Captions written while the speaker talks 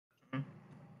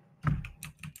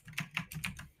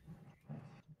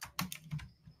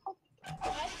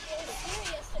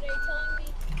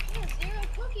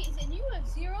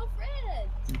Zero friends.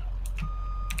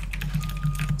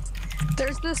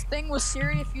 There's this thing with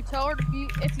Siri. If you tell her that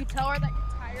you're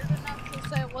tired enough, she'll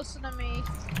say, "Listen to me."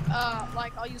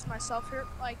 Like I'll use myself here.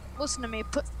 Like, listen to me.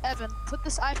 Put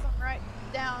this iPhone right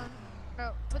down.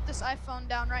 No, put this iPhone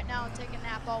down right now and take a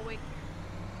nap. I'll wake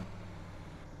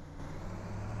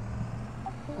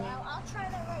you. Well, I'll try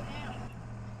that right now.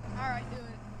 All right, do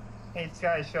it. Hey,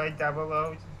 Scott, should I double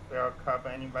load or cover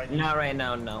anybody? Not right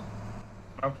now, no.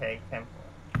 Okay, 10-4.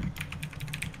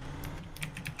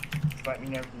 Just let me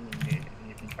know if you need it and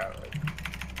you can cover it.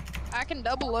 I can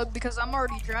double load because I'm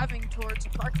already driving towards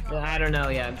the parking lot. I don't know,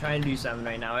 yeah, I'm trying to do something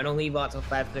right now. I don't leave lot till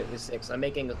 5:56. I'm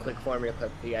making a quick form real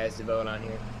quick for you guys to vote on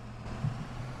here.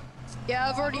 Yeah,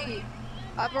 I've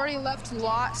already left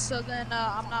lot, so then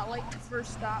I'm not late to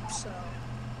first stop, so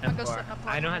I'm gonna set up.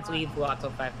 I don't have to leave lot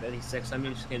till 5:56, so I'm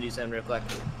just gonna do something real quick.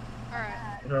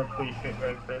 Alright. So please hit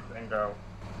like this and go.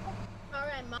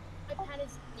 Alright, my iPad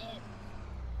is dead.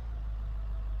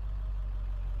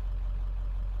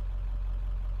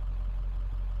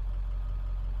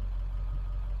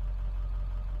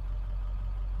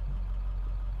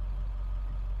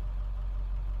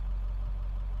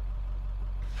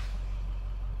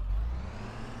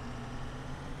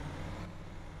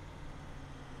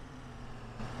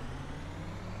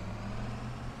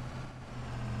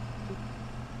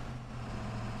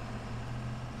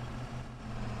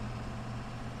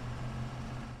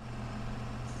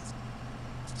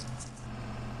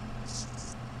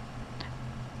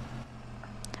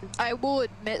 I will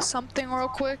admit something real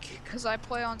quick, because I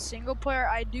play on single player.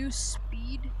 I do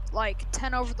speed like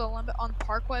 10 over the limit on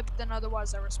Parkway, but then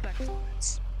otherwise I respect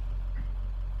limits.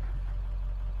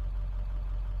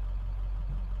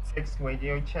 6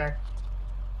 radio check.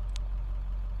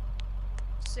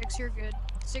 6, you're good.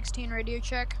 16 radio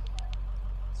check.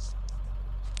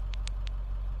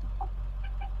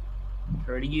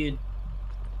 Pretty good.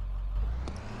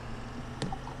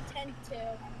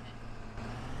 10-2.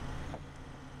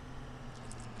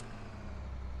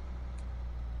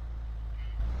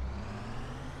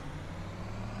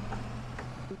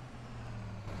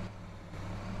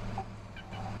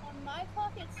 On my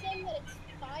clock, it's saying that it's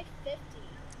 5:50.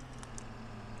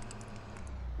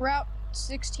 Route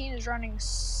 16 is running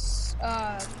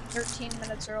 13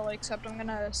 minutes early, except I'm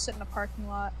gonna sit in a parking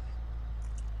lot.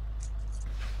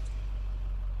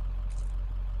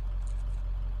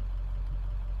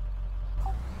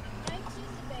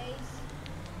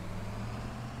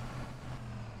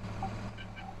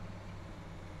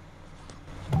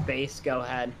 Base, go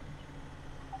ahead.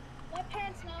 My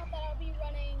parents know that I'll be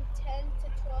running 10 to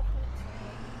 12 minutes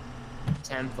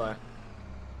early. 10-4.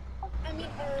 I mean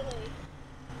early.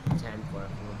 10-4.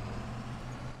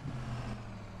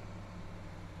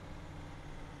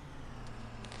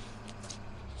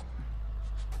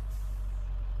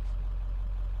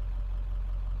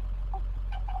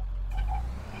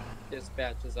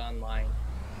 Dispatch is online.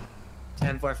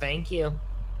 10-4, thank you.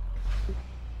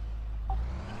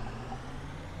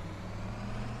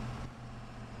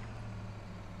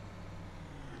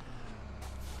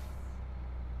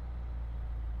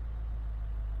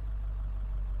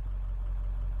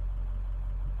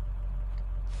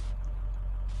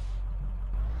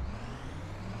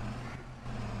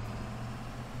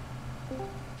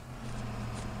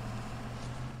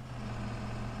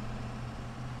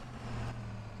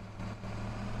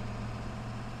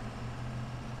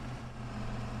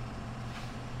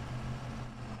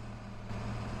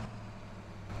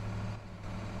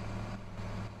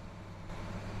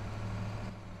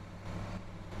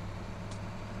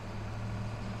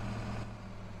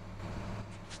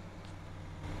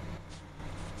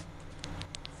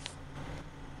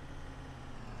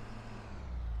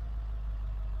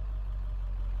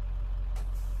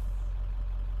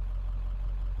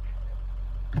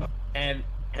 And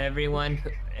everyone,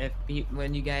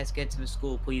 when you guys get to the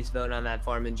school, please vote on that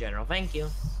form in general. Thank you.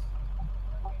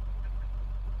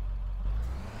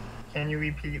 Can you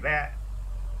repeat that?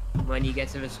 When you get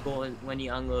to the school and when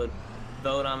you unload,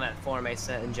 vote on that form I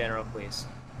sent in general, please.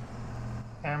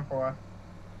 10-4.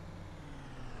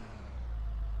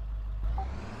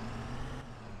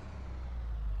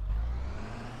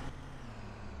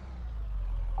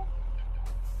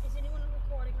 Is anyone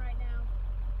recording right now?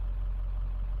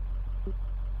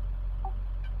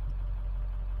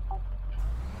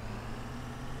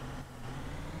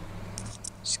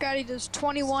 Scotty, does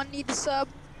 21 need to sub?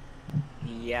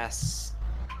 Yes.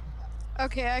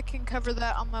 Okay, I can cover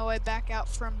that on my way back out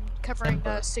from covering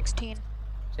 16.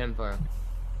 10-4.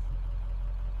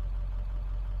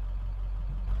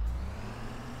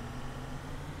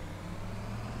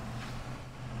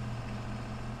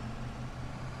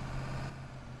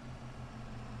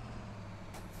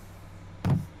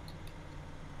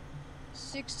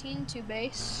 16 to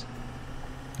base.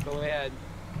 Go ahead.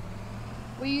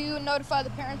 Will you notify the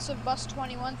parents of bus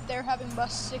 21 that they're having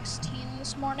bus 16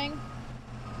 this morning?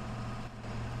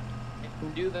 I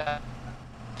can do that.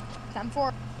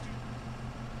 10-4.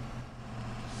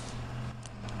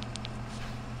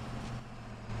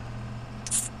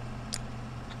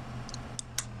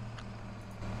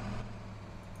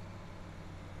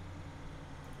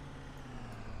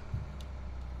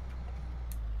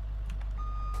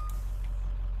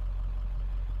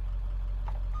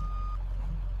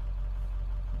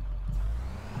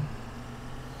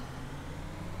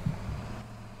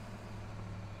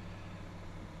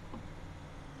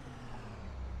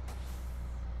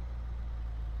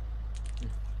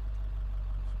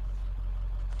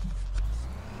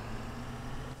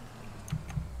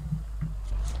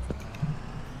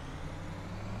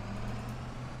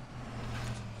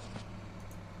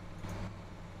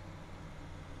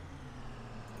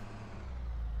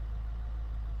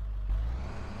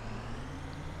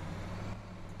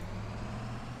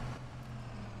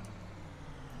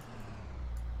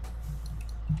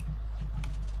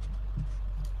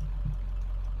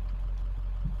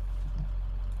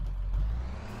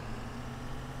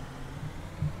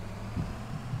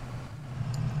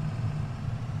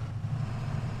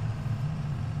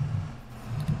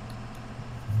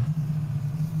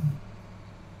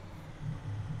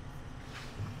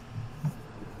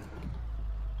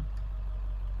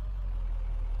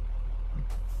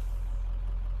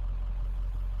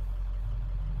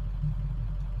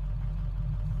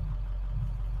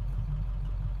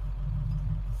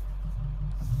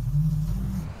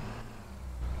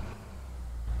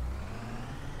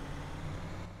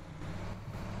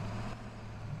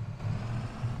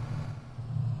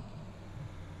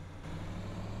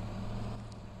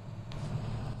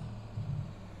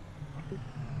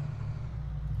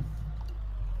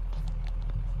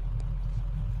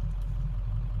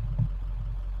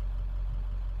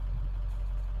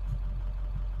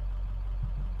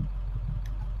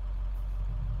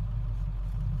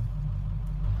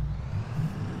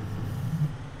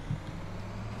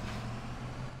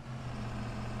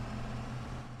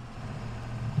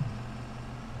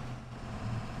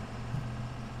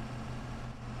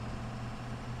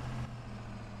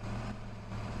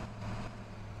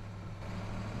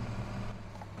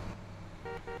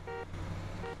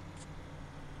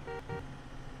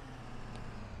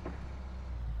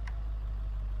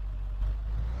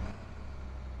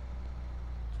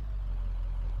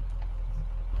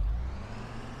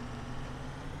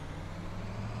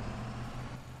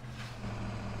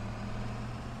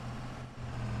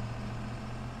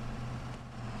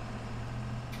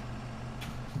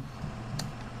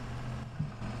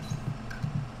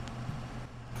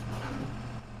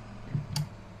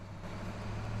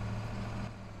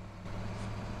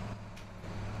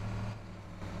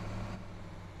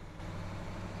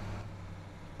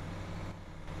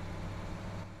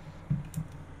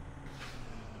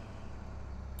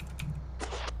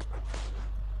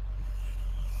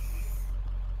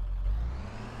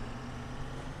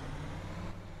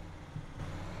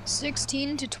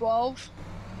 (16-12).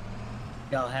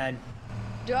 Go ahead.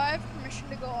 Do I have permission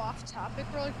to go off topic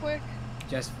really quick?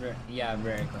 Just for, yeah,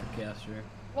 very quick, yeah, sure.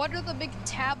 What are the big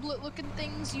tablet-looking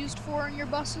things used for in your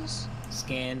buses?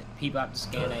 Scan, people have to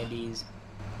scan IDs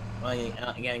while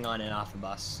getting on and off the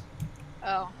bus.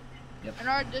 Oh. Yep. In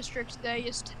our district, they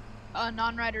just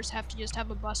non-riders have to just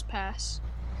have a bus pass.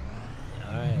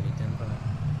 Alrighty, Tempo.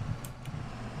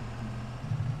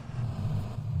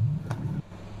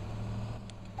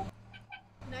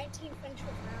 Finish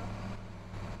with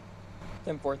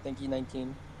now. 10-4, thank you,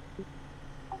 19.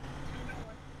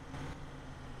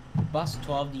 Bus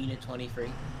 12 to Unit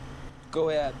 23. Go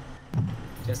ahead.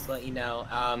 Just to let you know,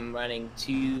 I'm running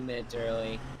 2 minutes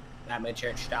early at my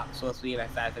church stop. Supposed to be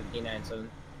at 5:59, so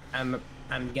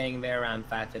I'm getting there around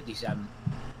 5:57.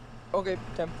 Okay,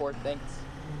 10-4, thanks.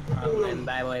 And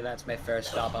by the way, that's my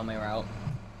first stop on my route.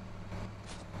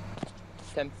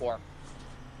 10-4.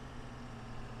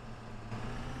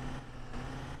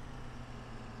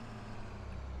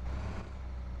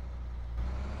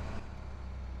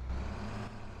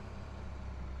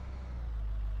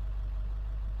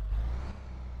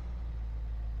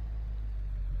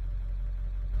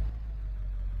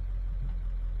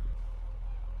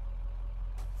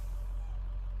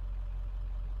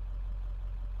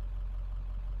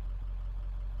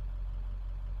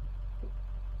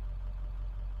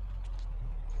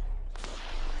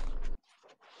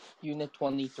 Unit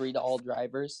 23 to all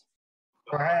drivers.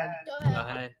 Go ahead. Go Go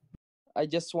ahead. ahead. I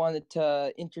just wanted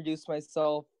to introduce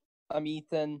myself. I'm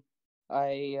Ethan.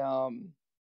 I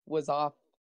was off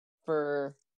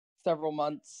for several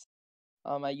months.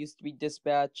 I used to be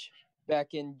dispatch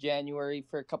back in January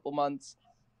for a couple months.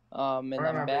 And I I'm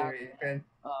remember back. you, Ethan.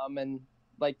 And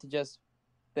like to just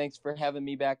thanks for having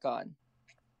me back on.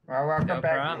 Well, welcome No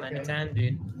back, problem. Ethan. Anytime,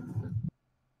 dude.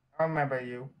 I remember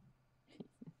you.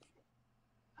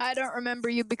 I don't remember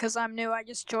you because I'm new. I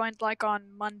just joined like on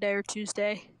Monday or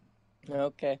Tuesday.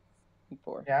 Okay.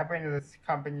 Before. Yeah, I've been in this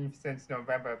company since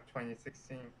November of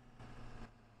 2016.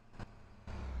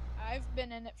 I've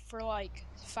been in it for like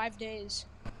 5 days.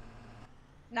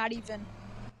 Not even.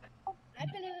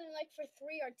 I've been in it like for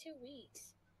 3 or 2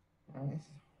 weeks.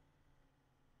 Nice.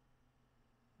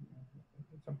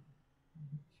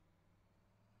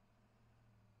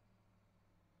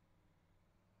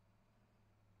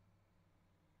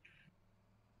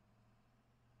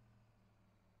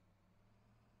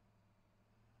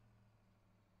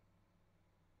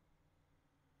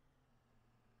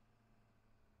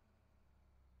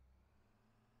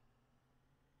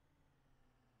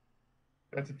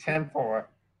 That's a 10-4.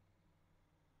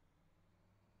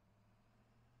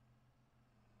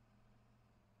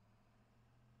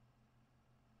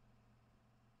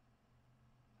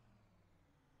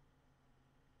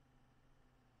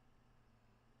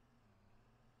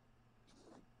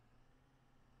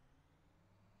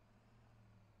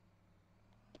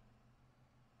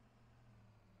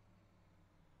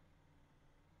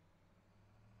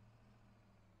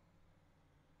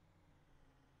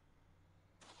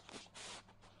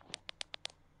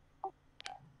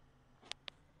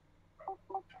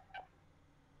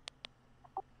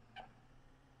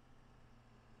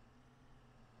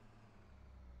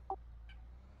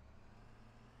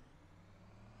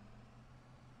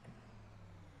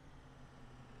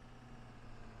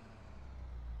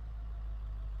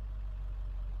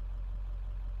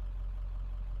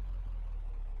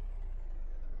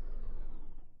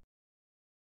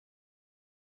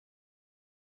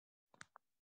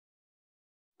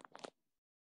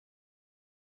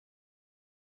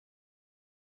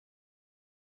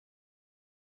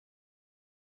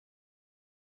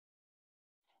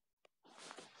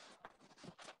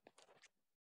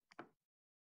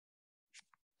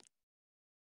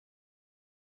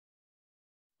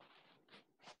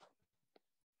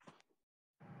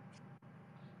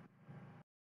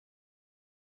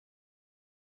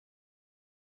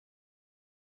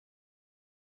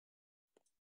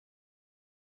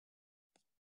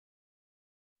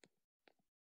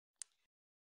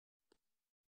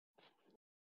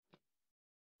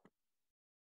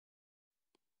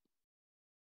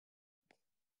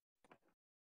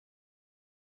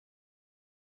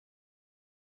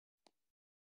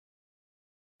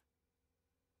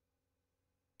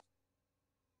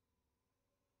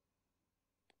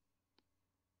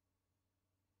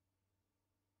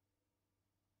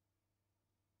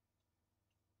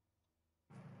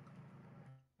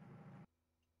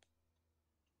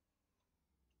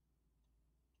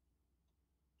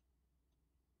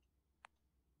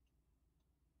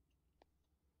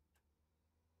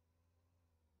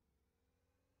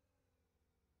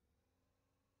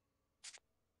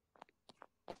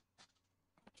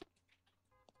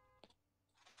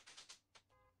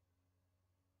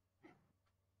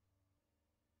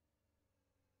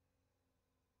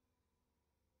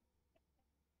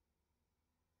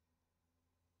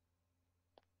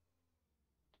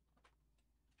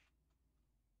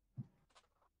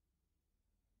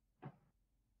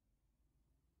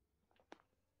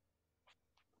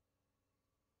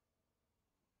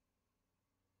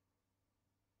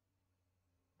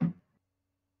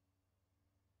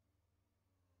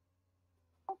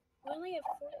 We only have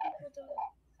 4 people to.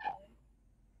 Okay.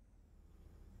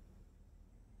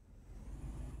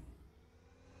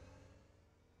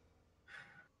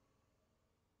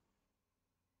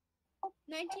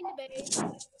 19 to base.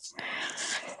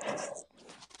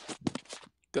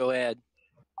 Go ahead.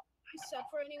 I sub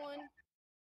for anyone.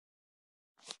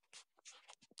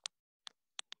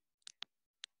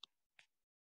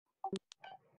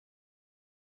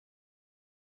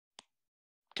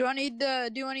 Do I need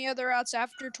to do any other routes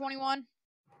after 21?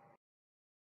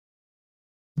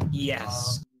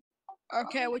 Yes.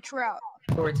 Okay, which route?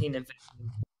 14 and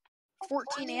 15.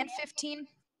 14 and 15?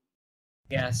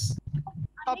 Yes.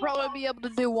 I'll probably be able to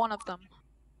do one of them.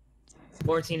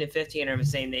 14 and 15 are in the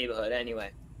same neighborhood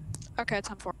anyway. Okay,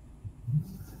 10-4.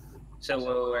 So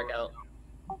we'll work out.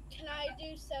 Can I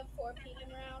do sub 4 p.m.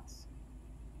 routes?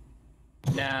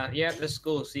 Nah, you're at the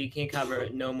school, so you can't cover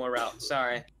no more routes.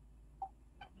 Sorry. Man,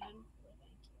 thank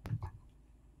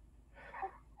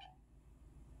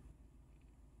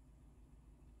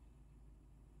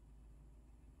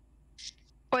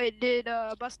you. Wait, did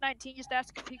bus 19 just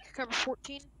ask if he could cover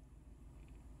 14?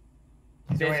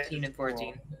 15 and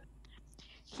 14.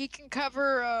 He can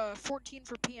cover 14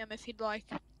 for PM if he'd like,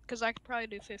 because I could probably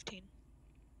do 15.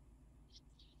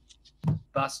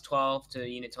 Bus 12 to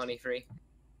Unit 23.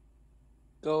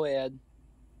 Go ahead.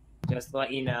 Just to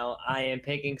let you know, I am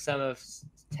picking some of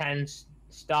 10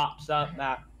 stops up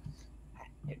that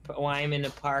when I'm in the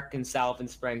park in South and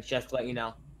Springs, just to let you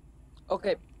know.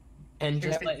 Okay. And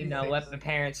just to let you know, let the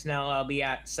parents know I'll be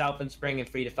at South and Spring in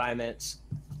 3 to 5 minutes.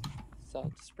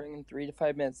 South Spring in 3 to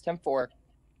 5 minutes. 10-4.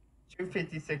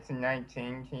 256 and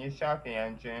 19. Can you shop the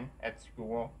engine at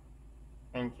school?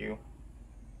 Thank you.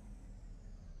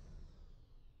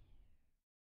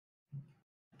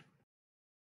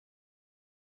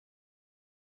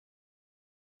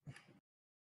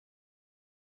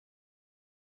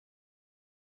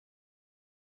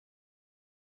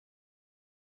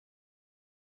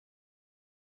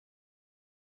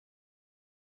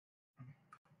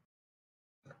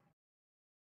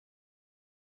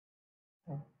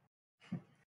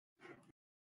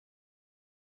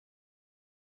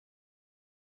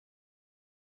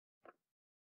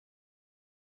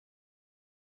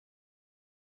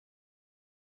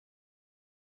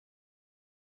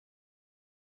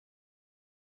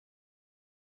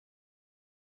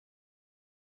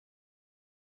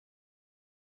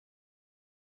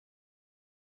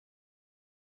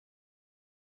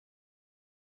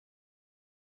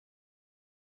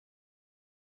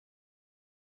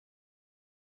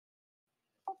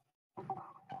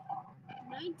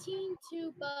 $19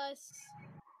 to bus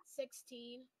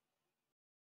 16.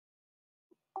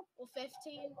 Well,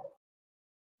 15.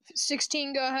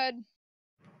 16, go ahead.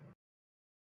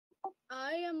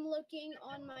 I am looking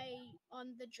on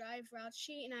the drive route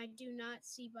sheet, and I do not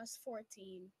see bus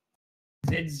 14.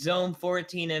 It's zone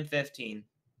 14 and 15.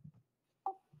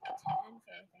 10,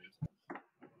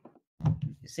 thank you.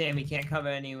 Sam, we can't cover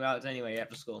any routes anyway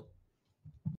after school.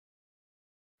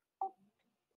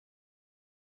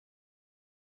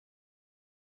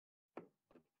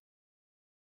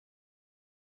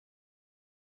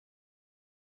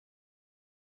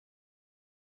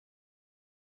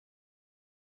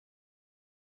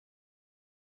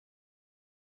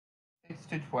 Six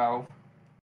to 12.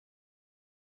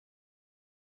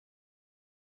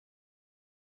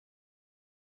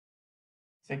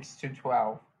 Six to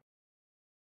 12.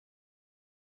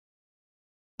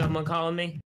 Someone calling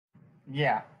me?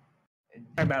 Yeah.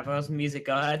 Talk about first music,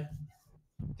 go ahead.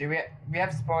 Do we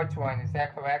have sports one, is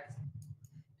that correct?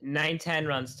 9:10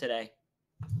 runs today.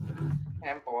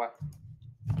 10-4.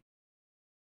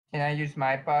 Can I use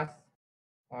my bus?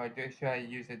 Or should I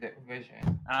use a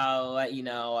division? I'll let you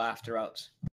know after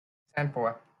routes.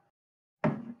 10-4.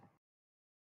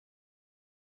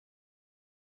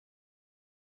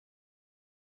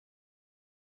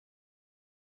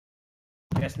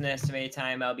 Just an estimated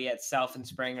time, I'll be at South and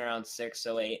Spring around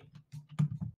 6:08.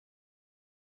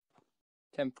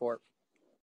 10-4.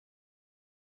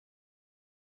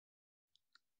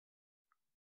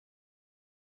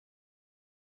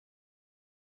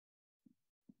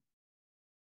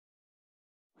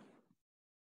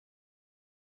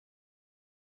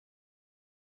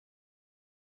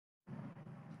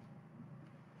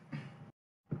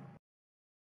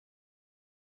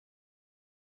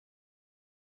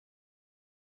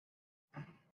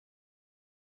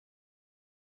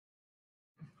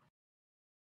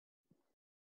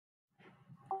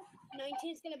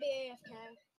 $19's gonna be AFK.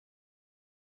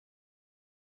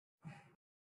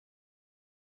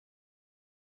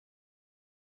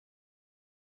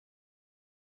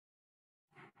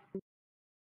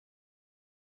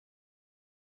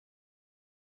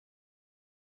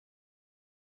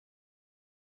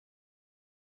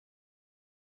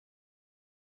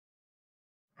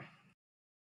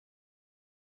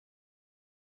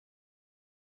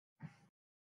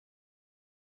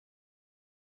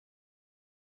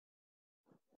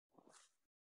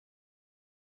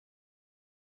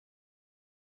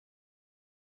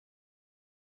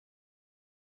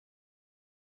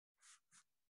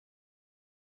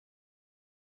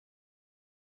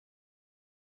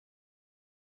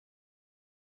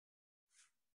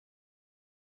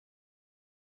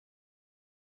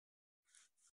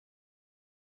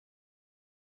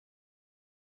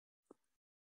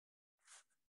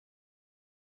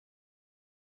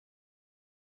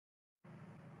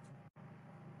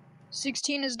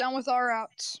 $16 is done with our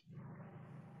routes.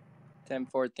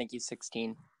 10-4. Thank you,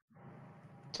 16.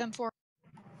 10-4.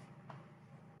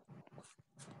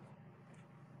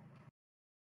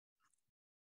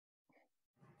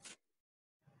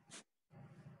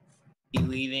 Be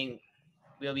leaving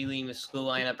we'll be leaving the school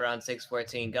lineup around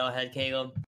 6:14. Go ahead,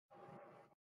 Caleb.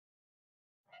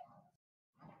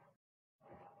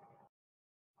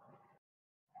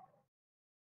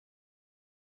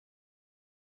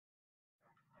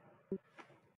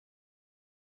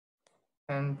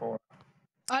 Ten four.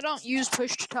 I don't use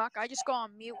push to talk. I just go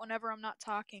on mute whenever I'm not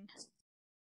talking.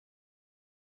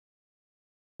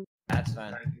 That's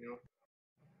fine. Thank you.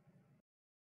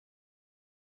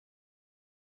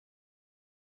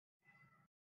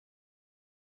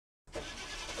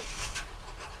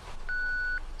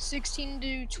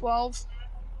 (16-12).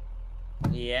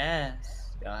 Yes.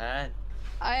 Go ahead.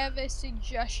 I have a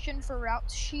suggestion for route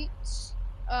sheets.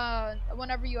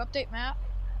 Whenever you update map.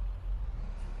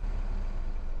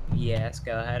 Yes.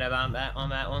 Go ahead about that on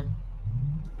that one.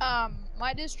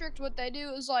 My district, what they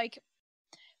do is like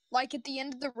at the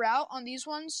end of the route on these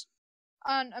ones,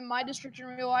 in my district in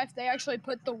real life, they actually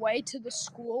put the way to the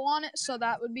school on it, so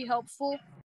that would be helpful.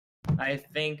 I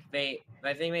think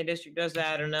my district does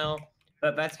that. I don't know,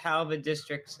 but that's how the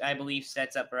district, I believe,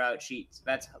 sets up route sheets.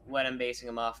 That's what I'm basing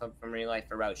them off of from real life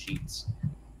for route sheets.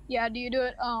 Yeah. Do you do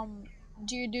it?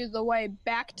 Do you do the way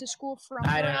back to school from?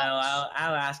 I don't routes? know.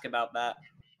 I'll ask about that.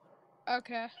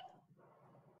 Okay.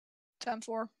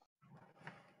 10-4.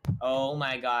 Oh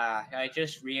my gosh! I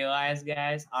just realized,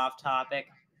 guys, off topic.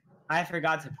 I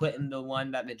forgot to put in the one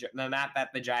that the map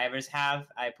that the drivers have.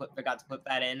 Forgot to put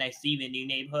that in. I see the new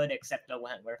neighborhood except the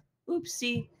Wentworth.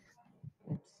 Oopsie.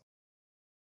 Oops.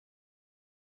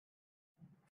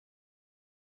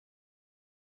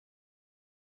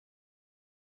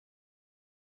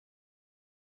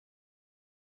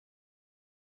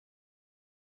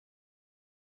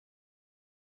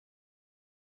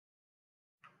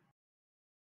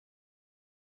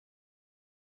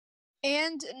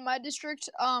 And in my district,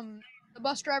 the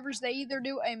bus drivers, they either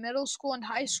do a middle school and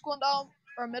high school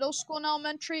or middle school and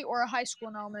elementary, or a high school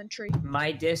and elementary.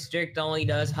 My district only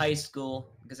does high school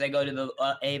because I go to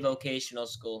the a vocational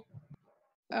school.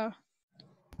 Oh.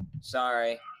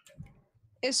 Sorry.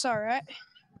 It's alright.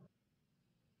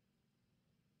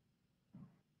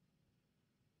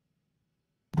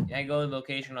 I go to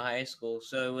vocational high school,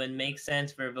 so it would make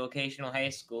sense for a vocational high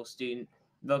school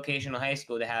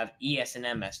to have ES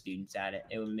and MS students at it.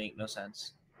 It would make no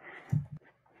sense.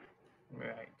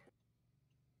 Right.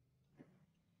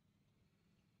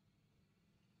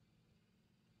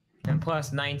 And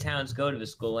plus, 9 towns go to the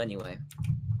school anyway.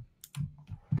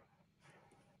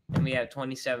 And we have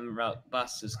 27 route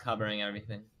buses covering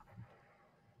everything.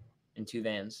 And 2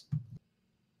 vans.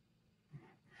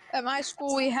 At my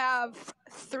school, we have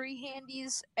 4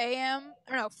 handies AM,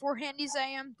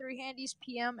 3 handies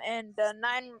PM, and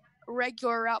 9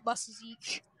 regular route buses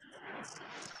each.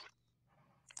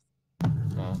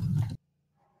 Oh.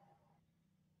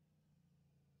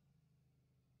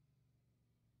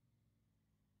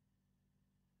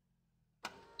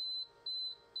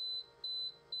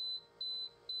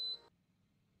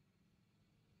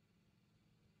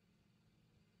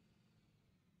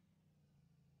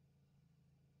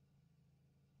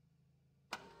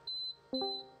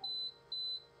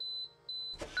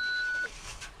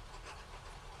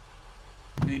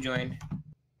 Who joined?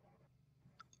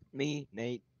 Me,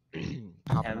 Nate.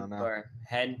 Hopping on now. Or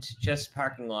head to just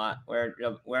parking lot. We're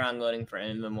unloading for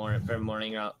in the morning for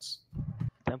morning routes.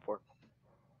 10-4.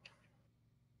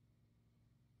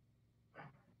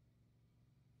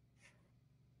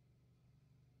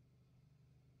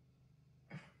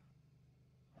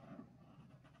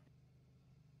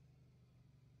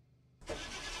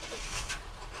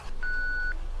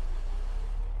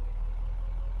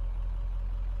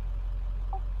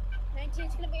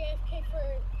 It's gonna be AFK for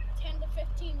 10 to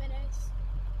 15 minutes.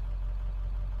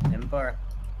 10-4.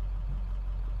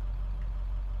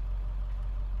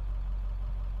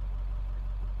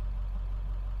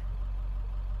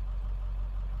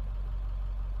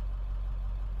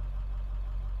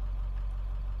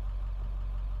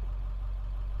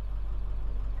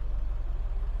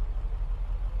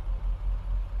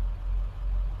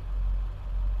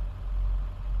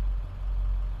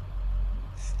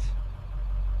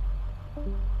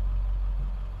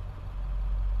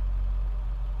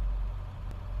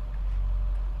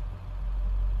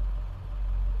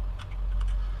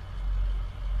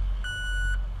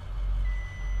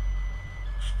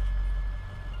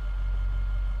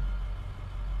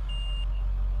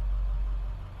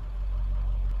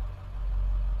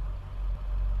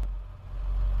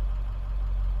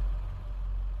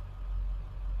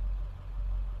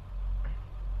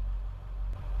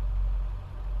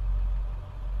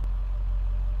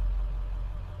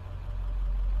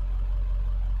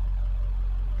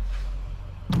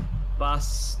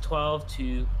 Bus 12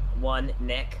 to one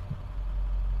Nick.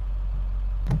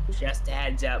 Just a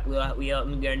heads up,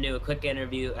 I'm gonna do a quick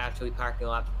interview after we park a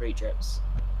lot for free trips.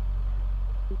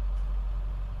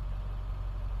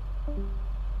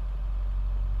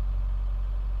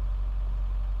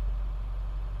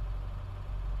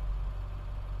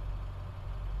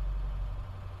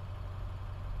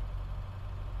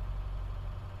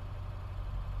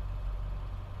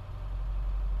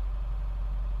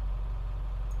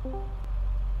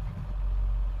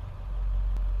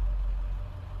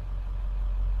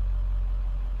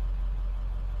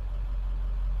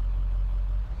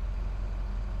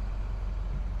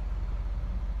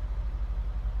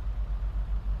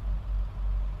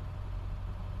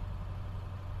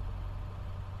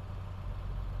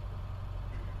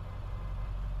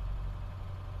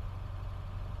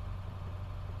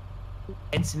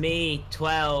 It's me,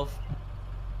 12.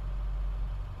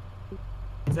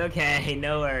 It's okay,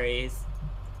 no worries.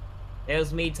 It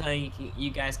was me telling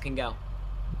you guys can go.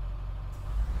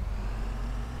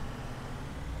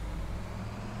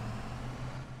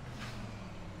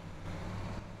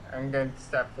 I'm going to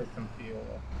stop for some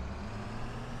fuel.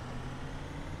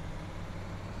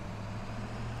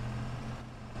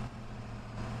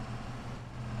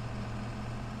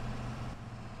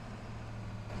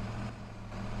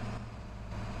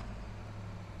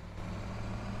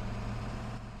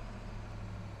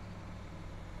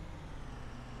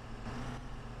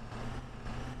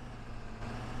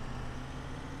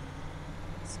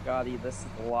 Scotty, this is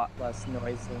a lot less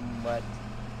noise than what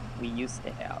we used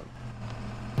to have.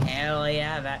 Hell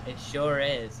yeah, that it sure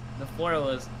is. Before it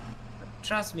was,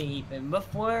 trust me, Ethan.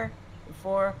 Before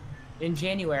in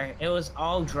January, it was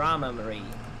all drama, Marie.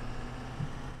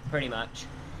 Pretty much.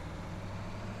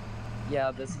 Yeah,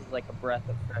 this is like a breath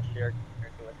of fresh air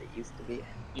compared to what it used to be.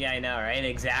 Yeah, I know, right?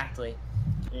 Exactly.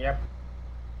 Yep.